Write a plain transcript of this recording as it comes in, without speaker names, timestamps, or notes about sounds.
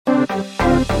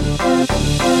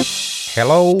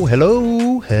Hello,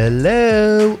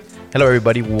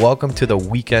 everybody. Welcome to the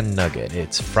Weekend Nugget.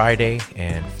 It's Friday,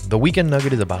 and the Weekend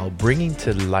Nugget is about bringing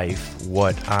to life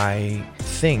what I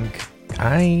think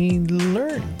I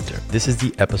learned. This is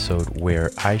the episode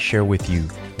where I share with you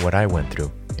what I went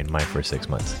through in my first 6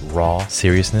 months. Raw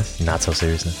seriousness, not so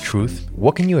seriousness, truth.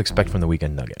 What can you expect from the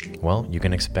Weekend Nugget? Well, you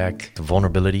can expect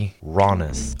vulnerability,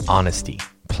 rawness, honesty,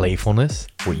 playfulness.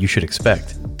 What you should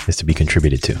expect is to be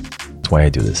contributed to. That's why I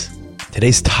do this.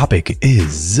 Today's topic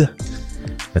is,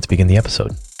 let's begin the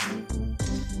episode.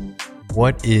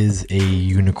 What is a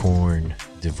unicorn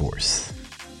divorce?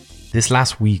 This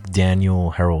last week,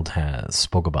 Daniel Harold has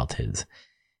spoke about his,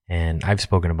 and I've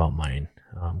spoken about mine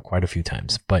quite a few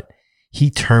times, but he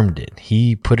termed it.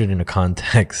 He put it in a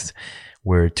context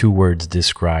where two words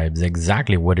describes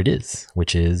exactly what it is,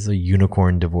 which is a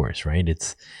unicorn divorce, right?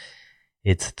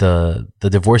 It's the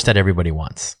divorce that everybody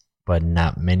wants, but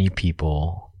not many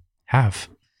people have.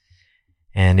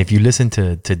 And if you listen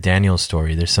to Daniel's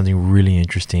story, there's something really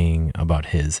interesting about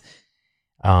his.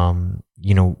 In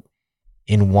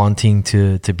wanting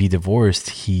to be divorced,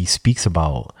 he speaks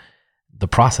about the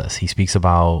process. He speaks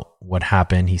about what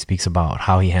happened. He speaks about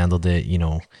how he handled it,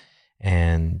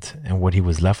 and what he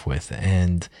was left with.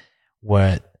 And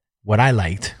what I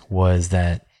liked was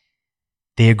that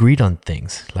they agreed on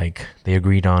things. Like they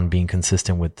agreed on being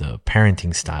consistent with the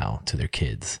parenting style to their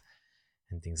kids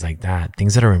and things like that,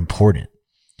 things that are important.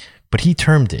 But he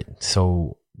termed it.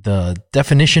 So the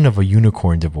definition of a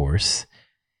unicorn divorce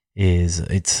is,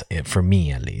 for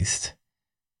me at least,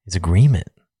 is agreement.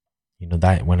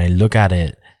 That when I look at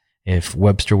it, if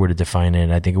Webster were to define it,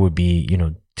 I think it would be,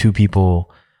 two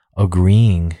people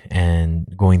agreeing and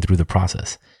going through the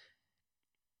process,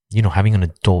 having an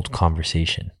adult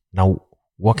conversation. Now,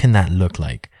 what can that look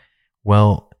like?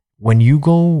 Well, when you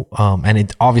go, and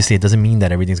it doesn't mean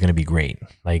that everything's going to be great.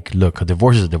 Like, look, a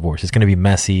divorce is a divorce. It's going to be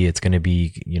messy. It's going to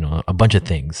be, a bunch of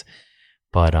things.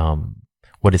 But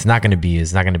what it's not going to be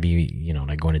is not going to be,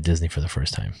 like going to Disney for the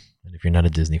first time. And if you're not a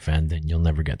Disney fan, then you'll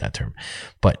never get that term.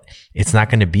 But it's not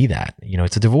going to be that.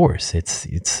 It's a divorce.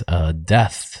 It's a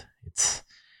death. It's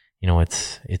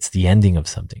the ending of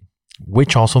something,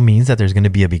 which also means that there's going to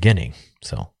be a beginning.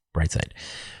 So, bright side.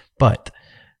 But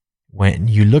when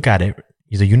you look at it,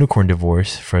 the unicorn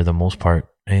divorce, for the most part,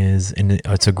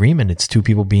 it's agreement. It's two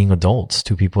people being adults,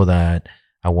 two people that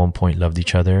at one point loved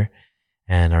each other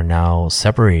and are now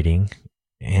separating,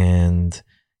 and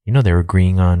they're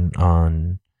agreeing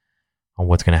on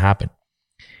what's going to happen.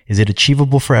 Is it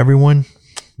achievable for everyone?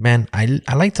 Man, I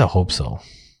like to hope so.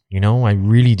 I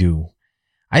really do.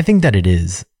 I think that it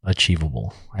is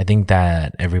achievable. I think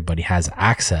that everybody has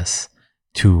access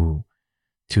to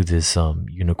this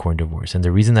unicorn divorce. And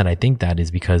the reason that I think that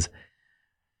is because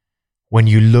when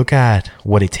you look at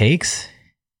what it takes,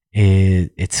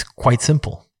 it's quite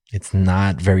simple. It's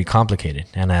not very complicated.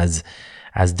 And as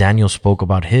Daniel spoke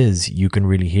about his, you can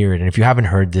really hear it. And if you haven't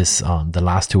heard this, the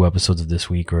last two episodes of this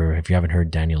week, or if you haven't heard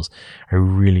Daniel's, I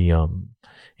really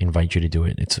invite you to do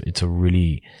it. It's a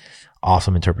really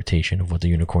awesome interpretation of what the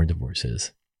unicorn divorce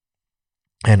is.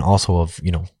 And also of,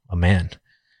 a man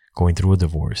going through a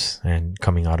divorce and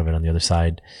coming out of it on the other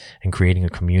side and creating a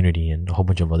community and a whole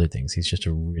bunch of other things. He's just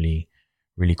a really,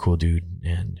 really cool dude.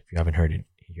 And if you haven't heard it,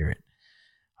 hear it.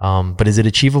 But is it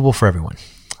achievable for everyone?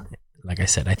 Like I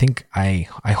said, I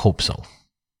hope so.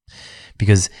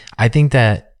 Because I think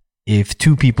that if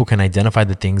two people can identify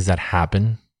the things that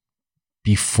happen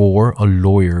before a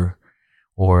lawyer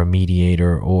or a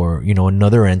mediator or,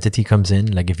 another entity comes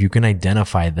in, like if you can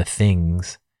identify the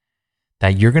things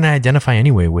that you're going to identify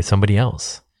anyway with somebody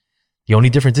else. The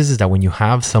only difference is that when you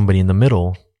have somebody in the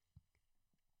middle,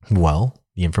 well,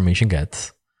 the information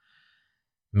gets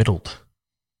middled.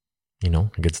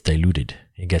 It gets diluted.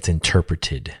 It gets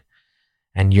interpreted.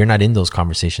 And you're not in those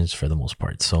conversations for the most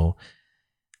part. So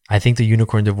I think the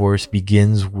unicorn divorce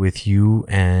begins with you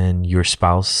and your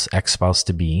spouse, ex-spouse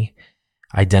to be,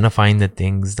 identifying the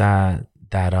things that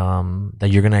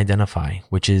you're going to identify,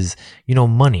 which is,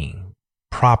 money,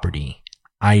 property,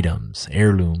 items,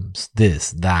 heirlooms,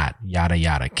 this, that, yada,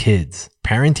 yada, kids,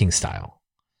 parenting style.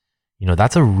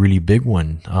 That's a really big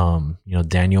one.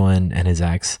 Daniel and his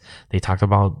ex, they talked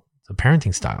about the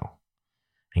parenting style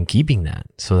and keeping that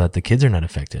so that the kids are not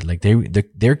affected. Like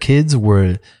their kids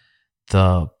were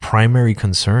the primary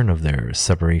concern of their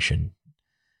separation,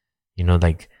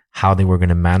 like how they were going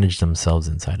to manage themselves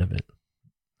inside of it.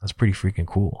 That's pretty freaking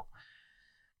cool.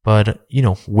 But,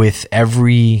 with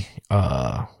every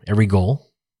goal,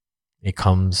 it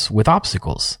comes with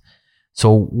obstacles.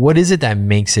 So what is it that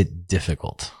makes it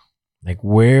difficult? Like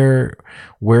where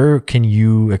can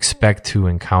you expect to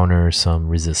encounter some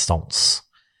resistance?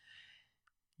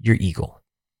 Your ego.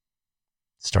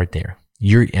 Start there.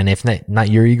 And if not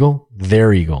your ego,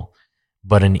 their ego.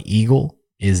 But an ego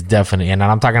is definitely, and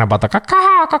I'm talking about the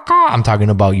caca. I'm talking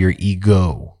about your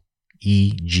ego.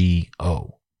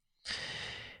 EGO.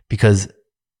 Because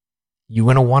you're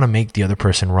going to want to make the other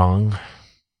person wrong.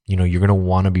 You're going to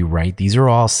want to be right. These are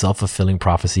all self-fulfilling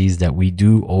prophecies that we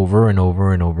do over and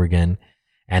over and over again.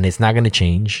 And it's not going to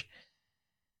change.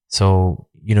 So,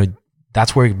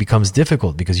 that's where it becomes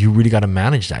difficult because you really got to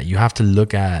manage that. You have to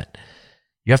look at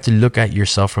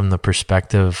yourself from the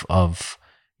perspective of,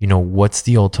 what's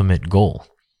the ultimate goal?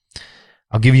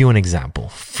 I'll give you an example.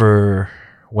 For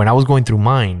when I was going through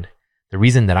mine, the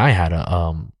reason that I had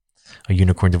a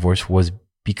unicorn divorce was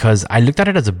because I looked at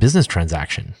it as a business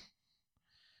transaction.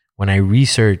 When I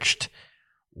researched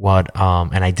what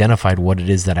and identified what it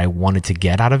is that I wanted to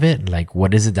get out of it, like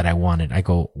what is it that I wanted? I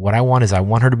go, what I want is I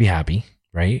want her to be happy,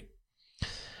 right?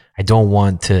 I don't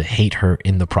want to hate her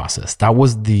in the process. If that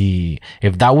was the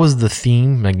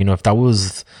theme, like, if that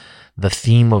was the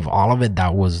theme of all of it,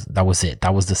 that was it.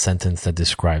 That was the sentence that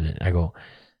described it. I go,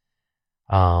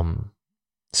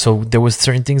 so there was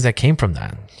certain things that came from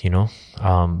that,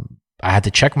 I had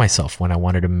to check myself when I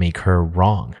wanted to make her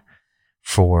wrong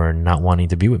for not wanting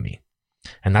to be with me.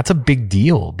 And that's a big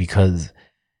deal because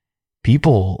we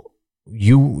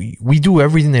do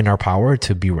everything in our power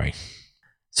to be right.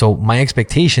 So my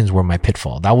expectations were my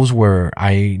pitfall. That was where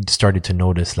I started to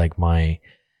notice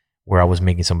where I was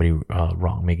making somebody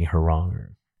wrong, making her wrong.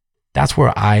 That's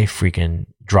where I freaking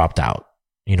dropped out.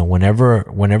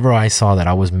 Whenever I saw that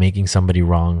I was making somebody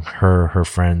wrong, her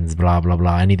friends, blah, blah,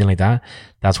 blah, anything like that,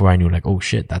 that's where I knew oh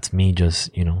shit, that's me just,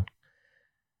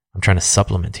 I'm trying to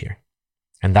supplement here.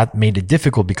 And that made it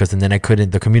difficult because then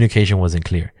the communication wasn't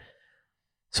clear.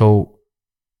 So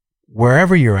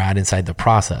wherever you're at inside the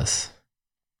process,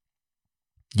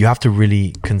 you have to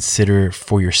really consider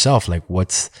for yourself,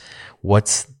 what is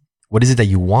it that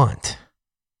you want?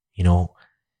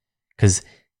 Because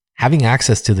having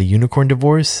access to the unicorn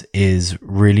divorce is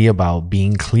really about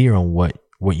being clear on what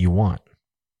you want.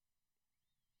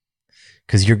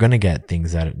 Because you're going to get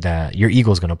things that your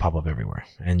ego is going to pop up everywhere.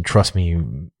 And trust me,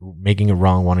 making it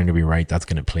wrong, wanting to be right, that's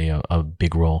going to play a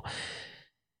big role.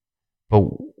 But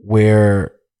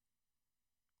where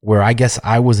I guess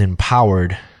I was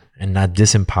empowered and not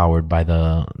disempowered by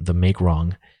the make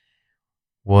wrong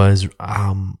was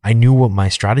I knew what my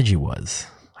strategy was.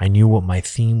 I knew what my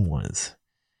theme was.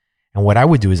 And what I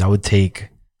would do is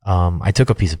I took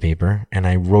a piece of paper and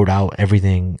I wrote out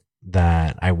everything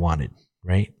that I wanted,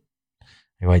 right?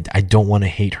 I don't want to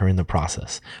hate her in the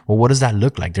process. Well, what does that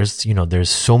look like? There's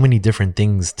so many different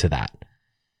things to that.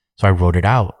 So I wrote it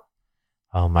out.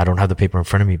 I don't have the paper in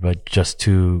front of me, but just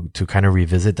to kind of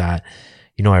revisit that,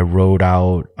 I wrote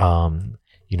out,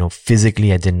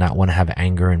 physically, I did not want to have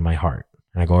anger in my heart.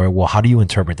 And I go, all right, well, how do you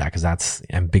interpret that? Because that's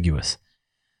ambiguous.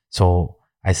 So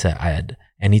I said,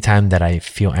 anytime that I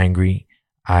feel angry,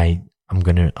 I'm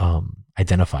going to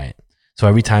identify it. So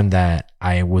every time that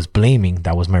I was blaming,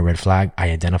 that was my red flag.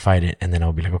 I identified it. And then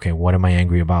I'll be like, okay, what am I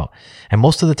angry about? And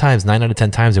most of the times, 9 out of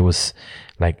 10 times, it was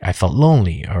like I felt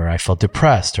lonely or I felt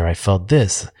depressed or I felt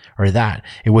this or that.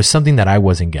 It was something that I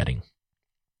wasn't getting.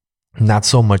 Not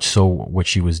so much so what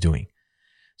she was doing.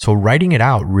 So writing it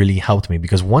out really helped me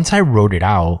because once I wrote it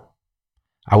out,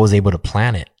 I was able to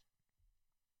plan it.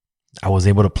 I was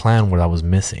able to plan what I was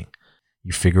missing.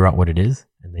 You figure out what it is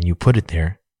and then you put it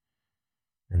there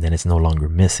and then it's no longer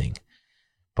missing.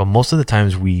 But most of the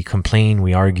times we complain,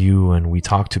 we argue, and we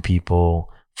talk to people,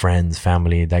 friends,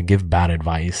 family that give bad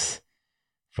advice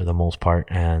for the most part.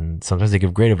 And sometimes they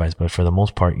give great advice, but for the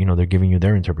most part, they're giving you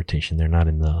their interpretation. They're not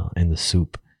in the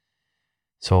soup.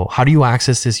 So how do you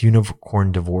access this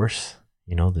unicorn divorce?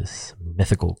 This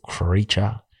mythical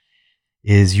creature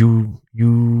is you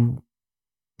do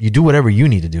whatever you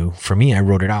need to do. For me, I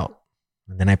wrote it out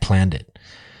and then I planned it.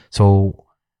 So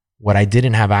what I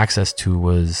didn't have access to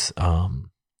was,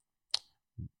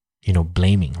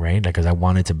 blaming, right? Because I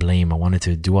wanted to blame, I wanted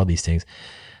to do all these things.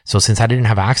 So since I didn't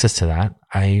have access to that,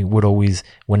 I would always,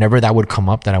 whenever that would come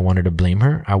up that I wanted to blame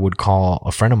her, I would call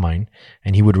a friend of mine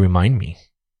and he would remind me.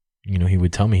 He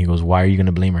would tell me, he goes, why are you going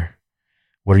to blame her?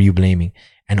 What are you blaming?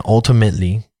 And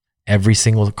ultimately, every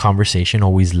single conversation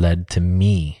always led to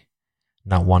me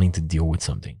not wanting to deal with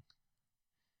something.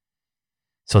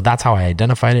 So that's how I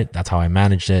identified it. That's how I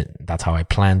managed it. That's how I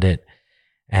planned it.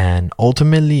 And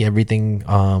ultimately, everything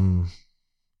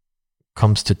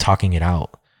comes to talking it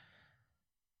out.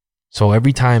 So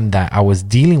every time that I was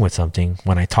dealing with something,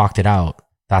 when I talked it out,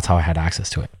 that's how I had access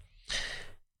to it.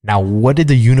 Now, what did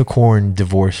the unicorn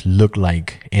divorce look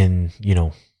like in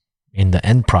the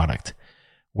end product?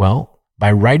 Well,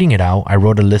 by writing it out, I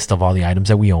wrote a list of all the items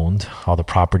that we owned, all the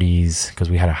properties, because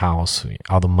we had a house,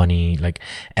 all the money, like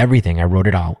everything. I wrote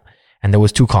it out. And there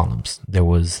was 2 columns. There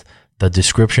was the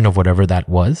description of whatever that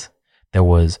was. There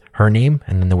was her name,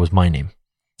 and then there was my name.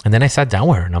 And then I sat down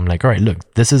with her and I'm like, all right,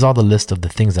 look, this is all the list of the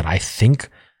things that I think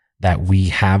that we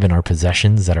have in our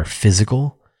possessions that are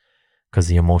physical, because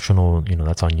the emotional,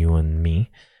 that's on you and me.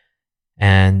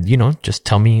 And, just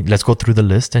tell me, let's go through the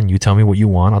list and you tell me what you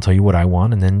want. I'll tell you what I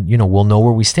want. And then, we'll know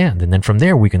where we stand. And then from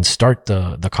there, we can start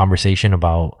the conversation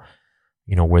about,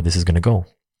 where this is going to go.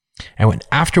 And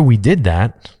after we did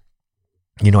that,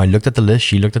 I looked at the list,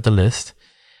 she looked at the list,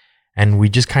 and we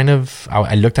just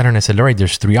I looked at her and I said, all right,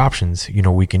 there's 3 options.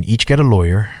 We can each get a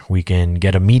lawyer, we can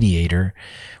get a mediator,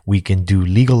 we can do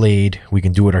legal aid, we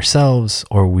can do it ourselves,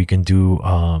 or we can do,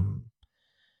 I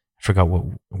forgot what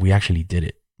we actually did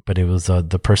it, but it was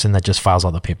the person that just files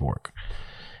all the paperwork.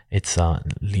 It's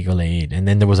legal aid. And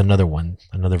then there was another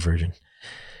version.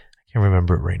 I can't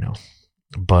remember it right now.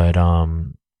 But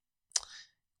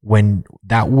when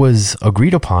that was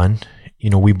agreed upon,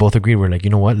 we both agreed. We're like,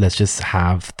 you know what? Let's just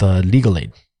have the legal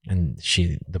aid, and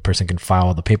the person can file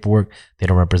all the paperwork. They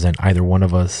don't represent either one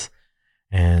of us,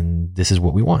 and this is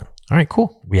what we want. All right,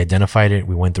 cool. We identified it.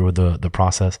 We went through the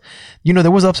process.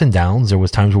 There was ups and downs. There was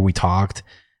times where we talked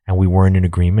and we weren't in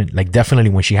agreement. Like,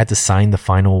 definitely when she had to sign the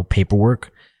final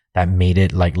paperwork that made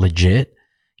it like legit,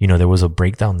 there was a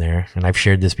breakdown there. And I've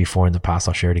shared this before in the past.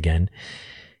 I'll share it again.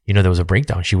 There was a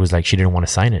breakdown. She was like, she didn't want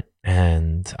to sign it.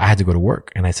 And I had to go to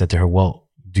work. And I said to her, well,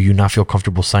 do you not feel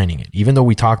comfortable signing it? Even though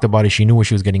we talked about it, she knew what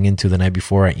she was getting into the night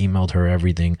before. I emailed her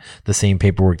everything, the same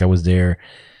paperwork that was there,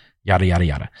 yada, yada,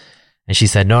 yada. And she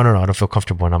said, no, I don't feel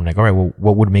comfortable. And I'm like, all right, well,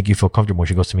 what would make you feel comfortable?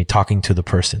 She goes to me, talking to the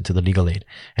person, to the legal aid.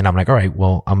 And I'm like, all right,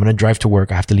 well, I'm going to drive to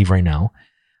work. I have to leave right now.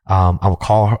 I'll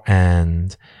call her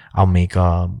and I'll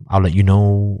let you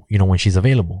know, when she's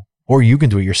available. Or you can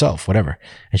do it yourself, whatever.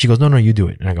 And she goes, no, you do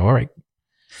it. And I go, all right.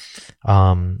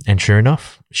 And sure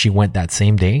enough, she went that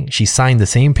same day. She signed the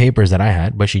same papers that I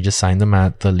had, but she just signed them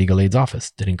at the legal aid's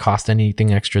office. Didn't cost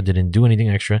anything extra, didn't do anything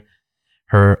extra.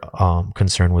 Her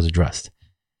concern was addressed.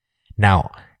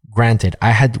 Now, granted,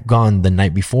 I had gone the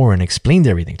night before and explained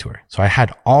everything to her. So I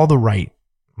had all the right.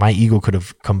 My ego could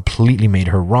have completely made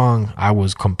her wrong. I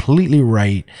was completely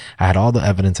right. I had all the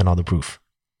evidence and all the proof,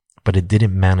 but it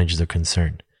didn't manage the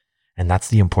concern. And that's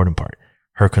the important part.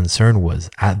 Her concern was,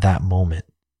 at that moment,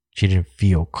 she didn't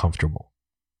feel comfortable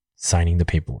signing the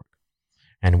paperwork.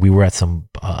 And we were at some,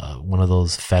 one of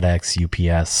those FedEx,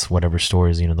 UPS, whatever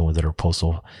stores, the ones that are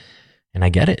postal. And I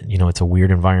get it. It's a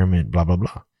weird environment, blah, blah,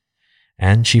 blah.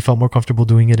 And she felt more comfortable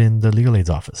doing it in the legal aid's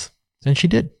office. And she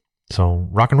did. So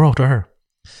rock and roll to her.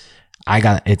 I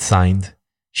got it signed.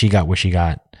 She got what she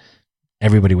got.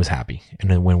 Everybody was happy in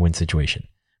a win-win situation.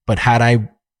 But had I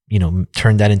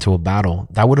turned that into a battle,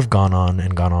 that would have gone on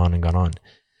and gone on and gone on.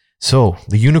 So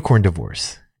the unicorn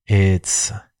divorce, to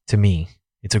me,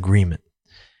 it's agreement.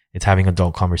 It's having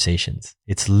adult conversations.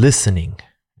 It's listening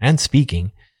and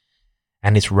speaking,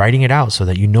 and it's writing it out so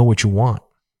that you know what you want,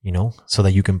 so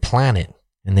that you can plan it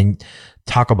and then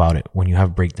talk about it when you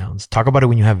have breakdowns. Talk about it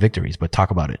when you have victories, but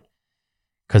talk about it.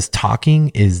 Because talking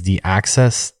is the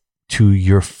access to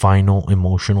your final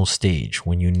emotional stage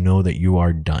when you know that you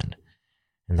are done.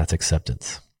 And that's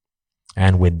acceptance.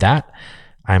 And with that,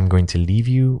 I'm going to leave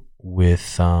you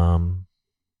with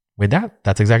that.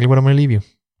 That's exactly what I'm going to leave you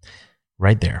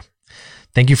right there.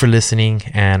 Thank you for listening.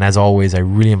 And as always, I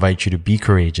really invite you to be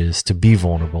courageous, to be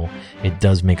vulnerable. It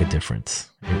does make a difference.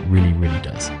 It really, really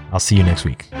does. I'll see you next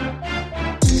week.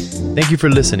 Thank you for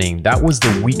listening. That was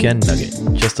the Weekend Nugget.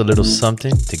 Just a little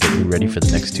something to get you ready for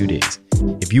the next 2 days.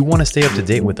 If you want to stay up to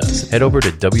date with us, head over to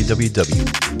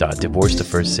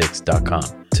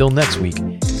www.divorcethefirst6.com. Till next week,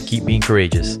 keep being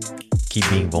courageous, keep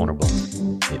being vulnerable.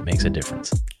 It makes a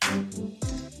difference.